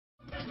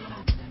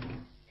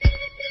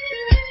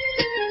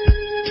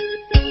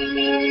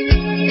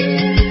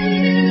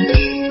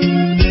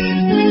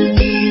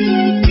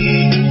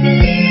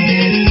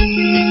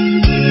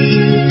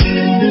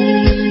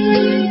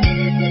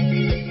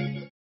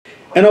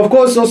of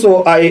course,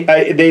 also,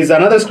 there is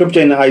another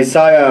scripture in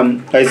Isaiah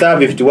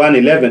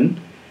 51:11,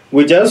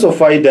 which I also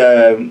find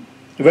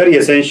very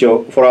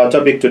essential for our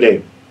topic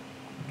today.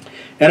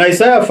 And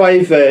Isaiah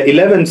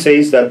 5:11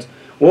 says that,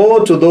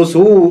 "Woe to those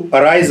who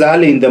arise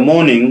early in the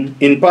morning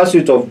in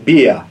pursuit of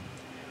beer,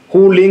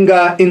 who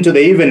linger into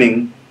the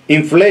evening,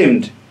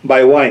 inflamed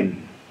by wine."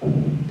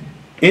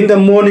 In the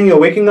morning, you're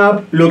waking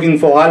up looking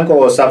for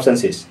alcohol or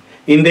substances.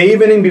 In the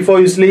evening, before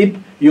you sleep,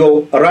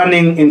 you're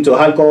running into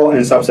alcohol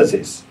and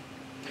substances.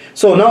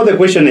 So now the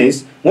question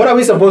is, what are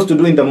we supposed to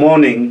do in the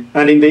morning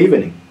and in the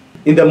evening?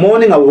 In the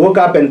morning, I will wake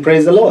up and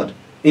praise the Lord.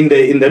 In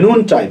the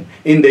noontime,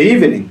 in the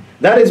evening,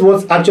 that is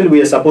what actually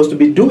we are supposed to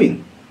be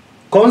doing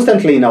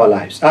constantly in our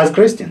lives as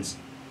Christians.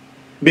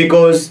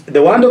 Because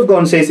the Word of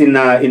God says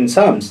in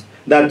Psalms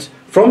that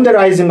from the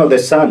rising of the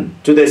sun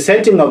to the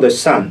setting of the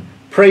sun,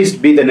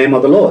 praised be the name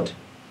of the Lord.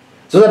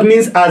 So that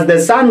means as the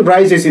sun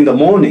rises in the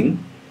morning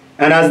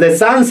and as the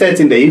sun sets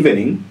in the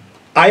evening,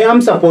 I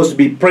am supposed to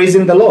be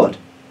praising the Lord.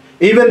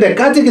 Even the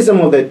Catechism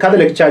of the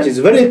Catholic Church is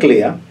very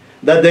clear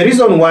that the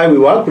reason why we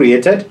were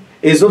created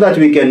is so that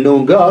we can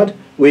know God,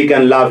 we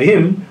can love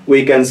Him,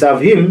 we can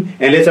serve Him,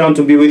 and later on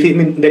to be with Him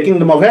in the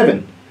kingdom of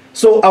heaven.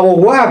 So our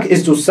work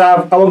is to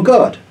serve our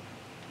God.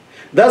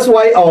 That's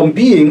why our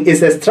being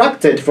is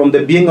extracted from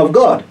the being of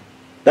God.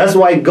 That's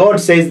why God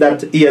says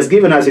that He has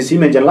given us His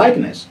image and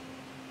likeness,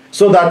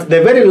 so that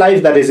the very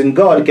life that is in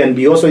God can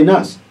be also in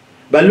us.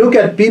 But look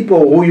at people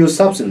who use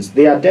substance.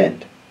 They are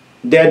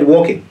dead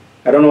walking.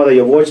 I don't know whether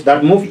you've watched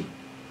that movie,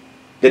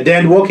 The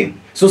Dead Walking.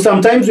 So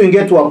sometimes we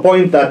get to a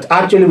point that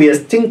actually we are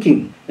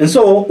stinking. And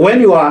so when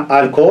you are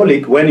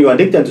alcoholic, when you are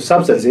addicted to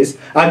substances,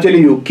 actually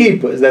you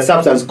keep the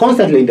substance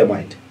constantly in the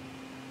mind.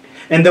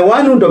 And the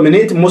one who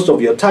dominates most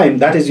of your time,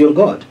 that is your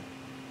God.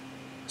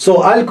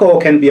 So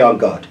alcohol can be our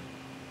God.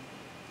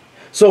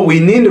 So we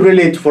need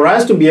really, for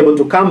us to be able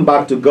to come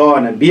back to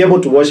God and be able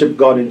to worship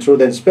God in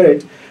truth and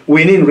spirit,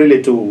 we need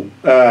really to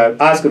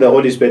ask the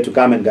Holy Spirit to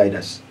come and guide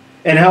us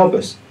and help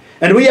us.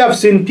 And we have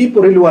seen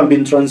people really who have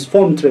been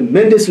transformed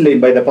tremendously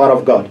by the power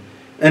of God.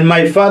 And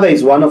my father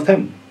is one of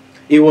them.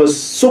 He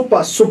was super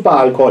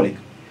alcoholic.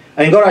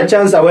 I got a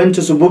chance, I went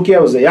to Subuki. I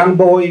was a young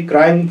boy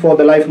crying for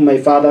the life of my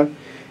father.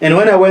 And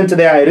when I went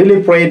there, I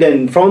really prayed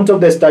in front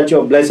of the statue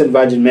of Blessed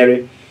Virgin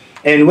Mary.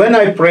 And when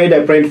I prayed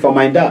for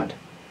my dad.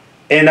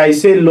 And I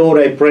said, Lord,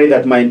 I pray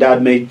that my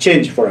dad may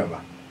change forever.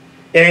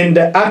 And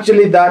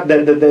actually,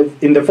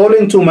 in the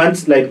following 2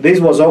 months, like this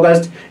was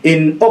August,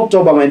 in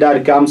October, my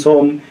dad comes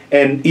home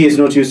and he is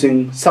not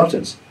using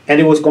substance. And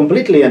he was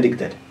completely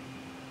addicted.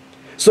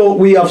 So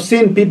we have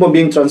seen people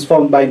being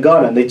transformed by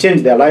God and they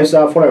change their lives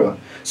forever.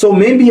 So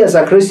maybe as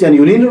a Christian,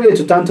 you need really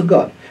to turn to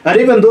God. And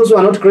even those who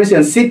are not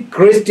Christians, seek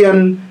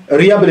Christian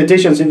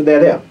rehabilitations if they're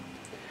there.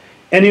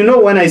 And you know,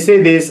 when I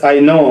say this, I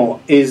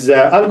know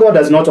alcohol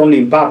does not only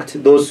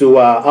impact those who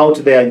are out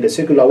there in the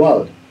secular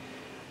world.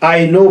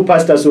 I know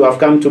pastors who have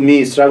come to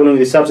me struggling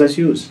with substance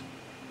use.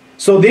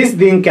 So this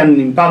thing can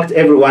impact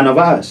every one of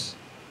us.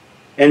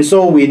 And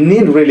so we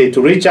need really to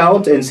reach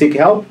out and seek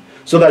help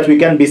so that we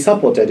can be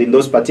supported in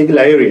those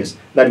particular areas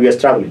that we are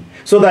struggling.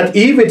 So that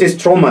if it is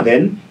trauma,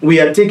 then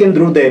we are taken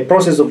through the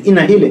process of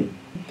inner healing.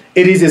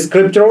 It is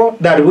scriptural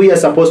that we are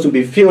supposed to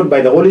be filled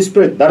by the Holy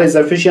Spirit. That is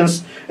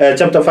Ephesians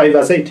chapter 5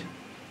 verse 8.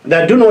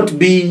 That do not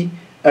be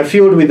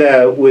filled with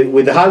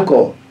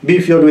alcohol. Be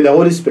filled with the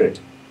Holy Spirit.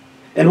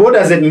 And what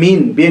does it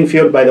mean, being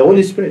filled by the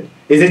Holy Spirit?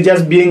 Is it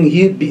just being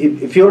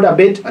filled a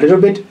little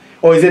bit?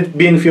 Or is it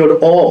being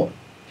filled all?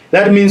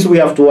 That means we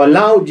have to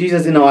allow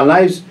Jesus in our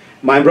lives,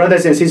 my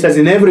brothers and sisters,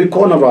 in every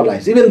corner of our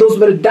lives. Even those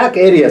very dark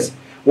areas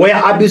where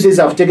abuses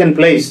have taken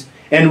place.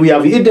 And we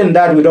have hidden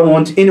that, we don't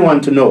want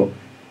anyone to know.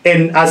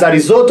 And as a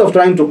result of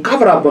trying to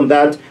cover up on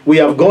that, we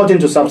have got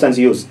into substance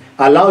use.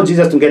 Allow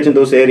Jesus to get in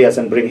those areas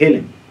and bring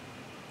healing.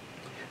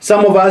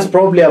 Some of us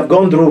probably have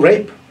gone through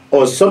rape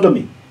or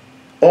sodomy.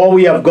 Or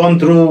we have gone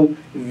through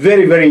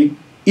very, very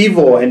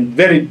evil and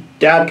very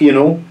dark,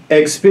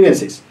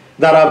 experiences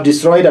that have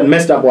destroyed and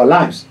messed up our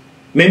lives.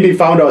 Maybe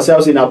found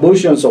ourselves in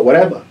abortions or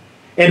whatever.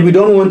 And we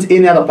don't want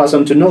any other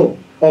person to know.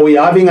 Or we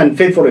are having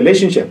unfaithful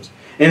relationships.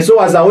 And so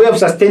as a way of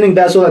sustaining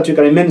that so that you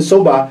can remain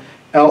sober,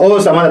 or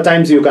some other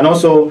times you can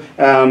also,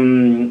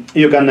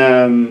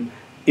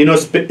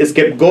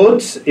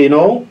 scapegoats,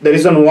 the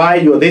reason why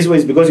you're this way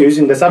is because you're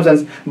using the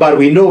substance, but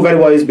we know very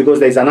well it's because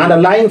there's an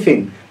underlying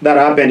thing that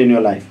happened in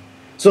your life.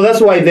 So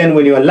that's why then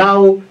when you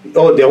allow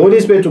the Holy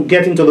Spirit to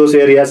get into those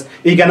areas,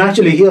 He can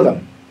actually heal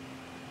them.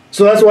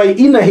 So that's why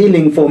inner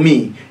healing for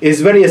me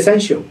is very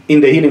essential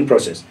in the healing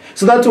process.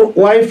 So that's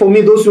why for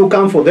me, those who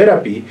come for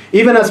therapy,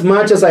 even as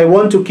much as I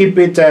want to keep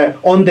it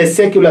on the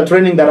secular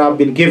training that I've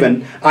been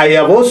given, I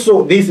have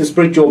also this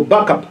spiritual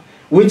backup,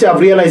 which I've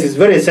realized is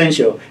very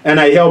essential. And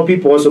I help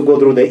people also go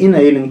through the inner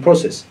healing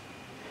process.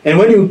 And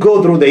when you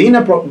go through the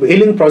inner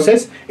healing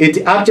process,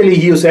 it actually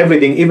heals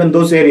everything, even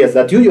those areas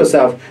that you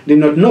yourself did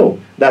not know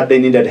that they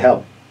needed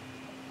help.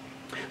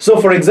 So,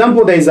 for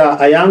example, there is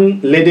a young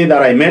lady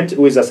that I met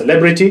who is a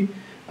celebrity.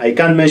 I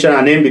can't mention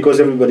her name because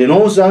everybody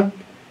knows her.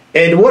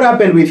 And what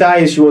happened with her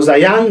is she was a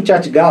young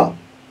church girl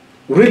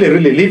really,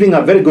 really living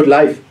a very good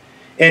life.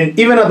 And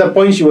even at the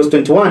point she was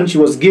 21, she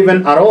was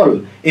given a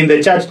role in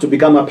the church to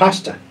become a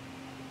pastor.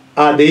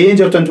 At the age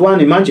of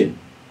 21, imagine.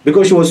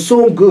 Because she was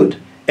so good,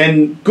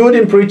 and good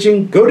in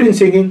preaching, good in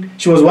singing,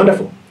 she was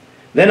wonderful.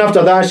 Then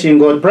after that, she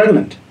got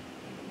pregnant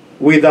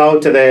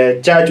without the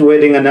church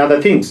wedding and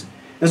other things.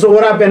 And so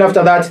what happened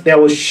after that? There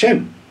was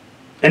shame.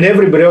 And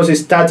everybody else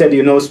started,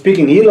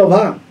 speaking ill of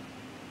her.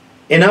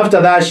 And after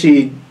that,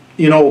 she,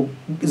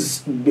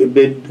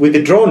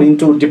 withdrawn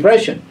into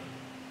depression.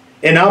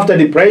 And after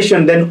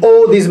depression, then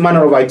all these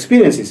manner of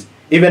experiences,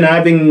 even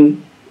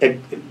having,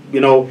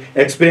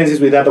 experiences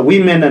with other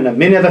women and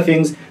many other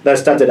things that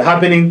started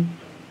happening.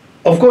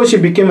 Of course, she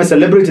became a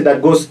celebrity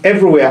that goes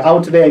everywhere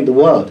out there in the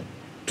world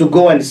to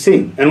go and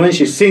sing. And when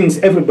she sings,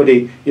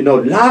 everybody,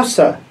 loves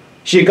her.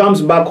 She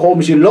comes back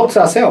home, she locks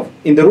herself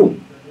in the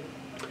room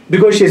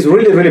because she's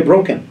really, really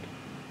broken.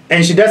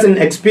 And she doesn't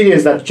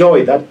experience that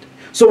joy.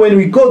 So when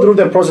we go through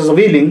the process of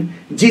healing,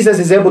 Jesus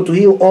is able to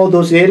heal all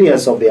those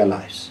areas of their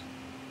lives.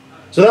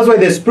 So that's why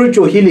the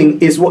spiritual healing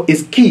is what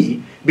is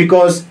key,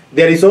 because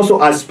there is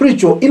also a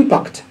spiritual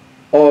impact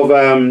of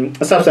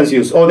substance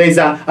use, or there is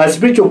a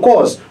spiritual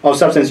cause of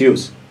substance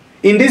use.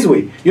 In this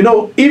way,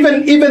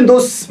 even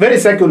those very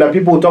secular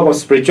people who talk of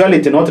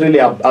spirituality, not really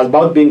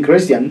about being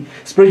Christian,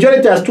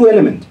 spirituality has two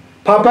elements: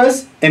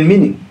 purpose and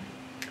meaning.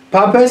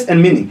 Purpose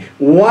and meaning.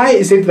 Why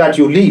is it that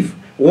you live?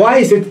 Why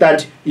is it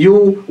that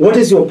what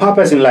is your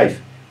purpose in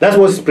life? That's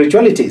what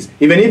spirituality is.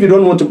 Even if you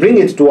don't want to bring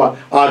it to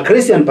a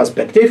Christian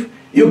perspective,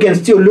 you can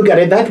still look at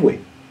it that way.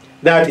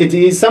 That it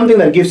is something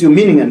that gives you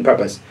meaning and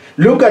purpose.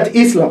 Look at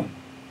Islam.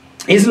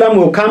 Islam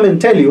will come and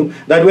tell you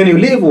that when you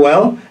live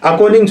well,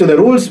 according to the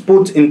rules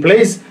put in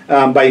place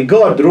by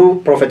God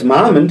through Prophet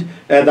Muhammad,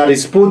 that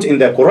is put in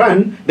the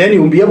Quran, then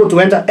you will be able to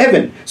enter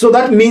heaven. So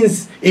that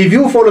means if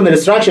you follow the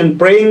instruction,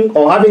 praying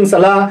or having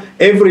salah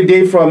every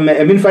day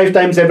 5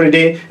 times every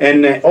day,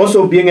 and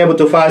also being able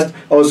to fast,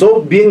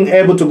 also being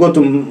able to go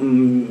to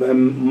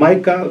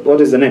Mecca,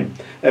 what is the name?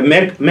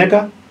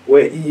 Mecca?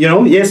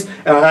 Yes,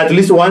 at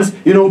least once,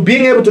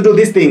 being able to do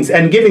these things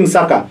and giving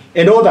zakah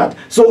and all that.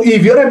 So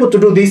if you're able to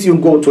do this, you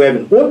go to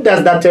heaven. What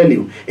does that tell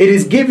you? It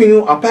is giving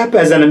you a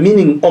purpose and a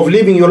meaning of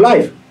living your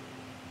life.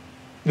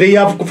 They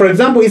have, for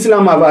example,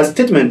 Islam have a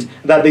statement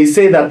that they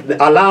say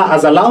that Allah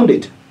has allowed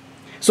it.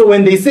 So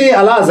when they say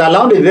Allah has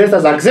allowed it, let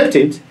us accept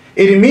it,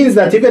 it means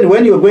that even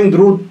when you're going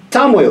through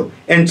turmoil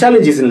and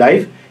challenges in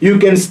life, you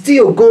can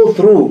still go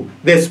through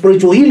the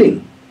spiritual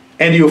healing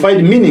and you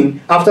find meaning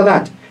after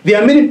that. There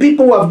are many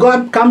people who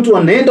have come to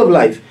an end of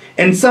life,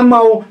 and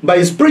somehow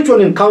by spiritual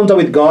encounter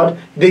with God,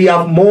 they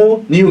have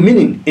more new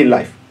meaning in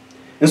life.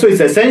 And so it's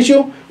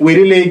essential we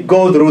really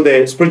go through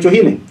the spiritual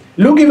healing.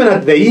 Look even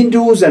at the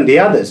Hindus and the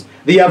others.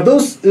 They have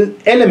those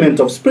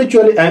element of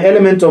spiritual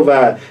element of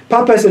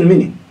purpose and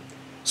meaning.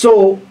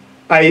 So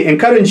I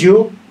encourage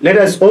you, let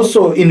us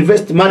also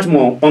invest much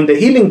more on the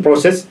healing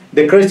process,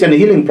 the Christian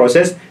healing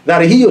process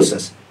that heals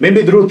us.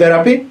 Maybe through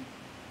therapy,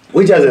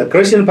 which has a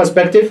Christian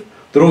perspective,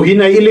 through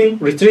inner healing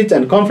retreats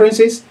and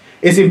conferences.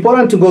 It's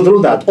important to go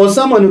through that, or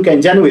someone who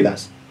can journey with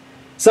us.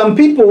 Some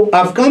people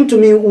have come to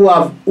me who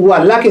are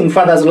lacking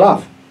father's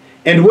love,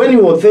 and when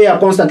you are there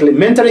constantly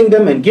mentoring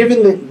them and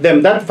giving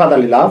them that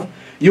fatherly love,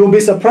 you will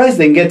be surprised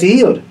they get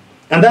healed,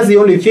 and that's the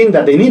only thing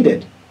that they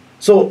needed.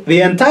 So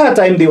the entire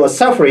time they were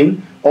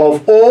suffering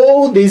of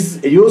all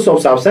this use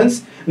of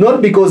substance,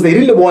 not because they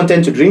really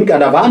wanted to drink,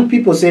 and I've heard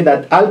people say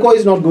that alcohol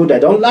is not good, I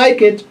don't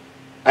like it,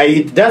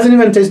 it doesn't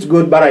even taste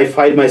good, but I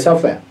find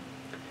myself there.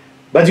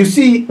 But you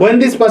see, when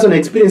this person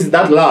experiences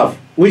that love,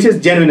 which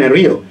is genuine and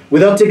real,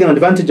 without taking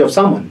advantage of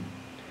someone,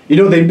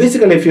 they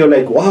basically feel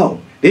like, wow,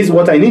 this is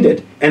what I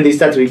needed. And they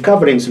start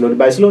recovering slowly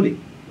by slowly.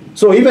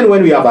 So even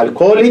when we have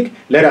alcoholic,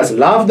 let us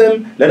love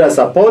them, let us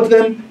support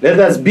them, let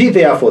us be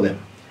there for them.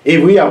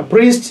 If we have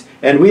priests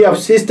and we have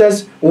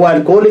sisters who are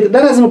alcoholic,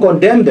 that doesn't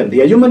condemn them.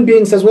 They are human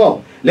beings as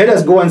well. Let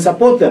us go and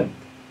support them.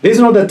 This is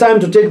not the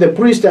time to take the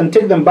priest and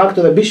take them back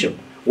to the bishop.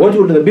 What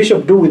would the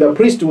bishop do with a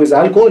priest who is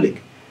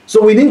alcoholic?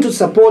 So we need to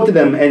support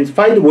them and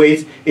find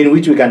ways in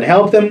which we can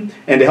help them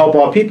and help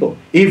our people.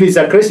 If it's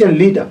a Christian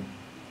leader,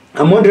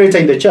 a moderator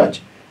in the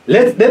church,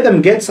 let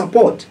them get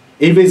support.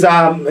 If it's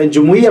a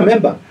Jumuiya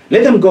member,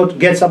 let them go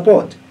get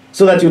support,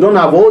 so that you don't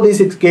have all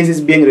these cases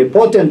being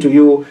reported to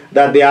you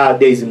that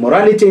there is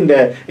immorality in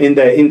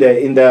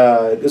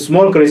the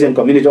small Christian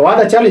community or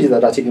other challenges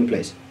that are taking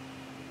place.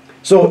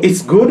 So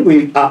it's good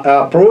we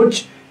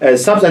approach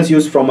substance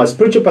use from a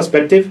spiritual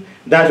perspective.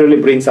 That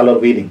really brings a lot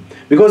of healing.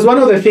 Because one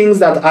of the things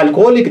that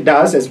alcoholic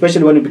does,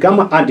 especially when you become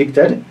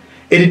addicted,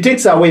 it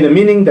takes away the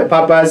meaning, the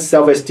purpose,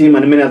 self-esteem,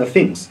 and many other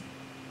things.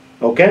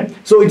 Okay?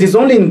 So it is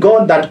only in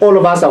God that all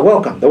of us are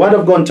welcome. The Word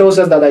of God tells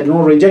us that I do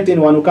not reject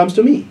anyone who comes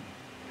to me.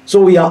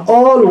 So we are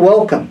all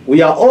welcome.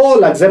 We are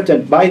all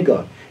accepted by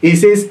God. He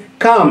says,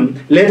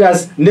 come, let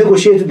us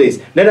negotiate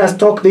this. Let us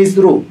talk this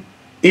through.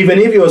 Even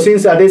if your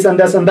sins are this and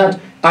this and that,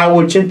 I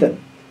will change them.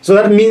 So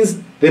that means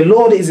the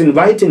Lord is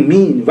inviting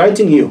me,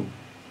 inviting you,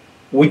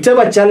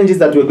 whichever challenges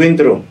that we're going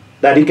through,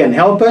 that He can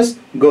help us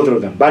go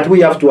through them. But we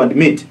have to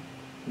admit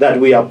that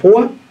we are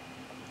poor,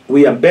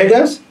 We are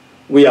beggars,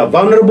 we are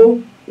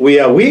vulnerable, we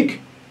are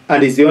weak,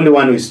 and He's the only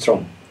one who is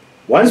strong.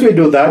 Once we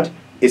do that,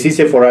 it's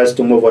easy for us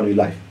to move on with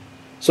life.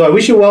 So I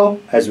wish you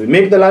well, as we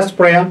make the last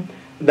prayer,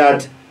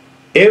 that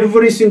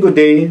every single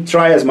day,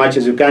 try as much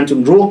as you can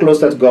to draw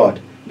closer to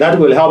God. That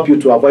will help you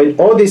to avoid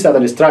all these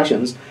other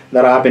distractions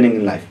that are happening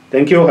in life.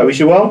 Thank you. I wish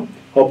you well.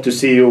 Hope to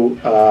see you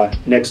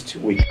next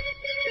week.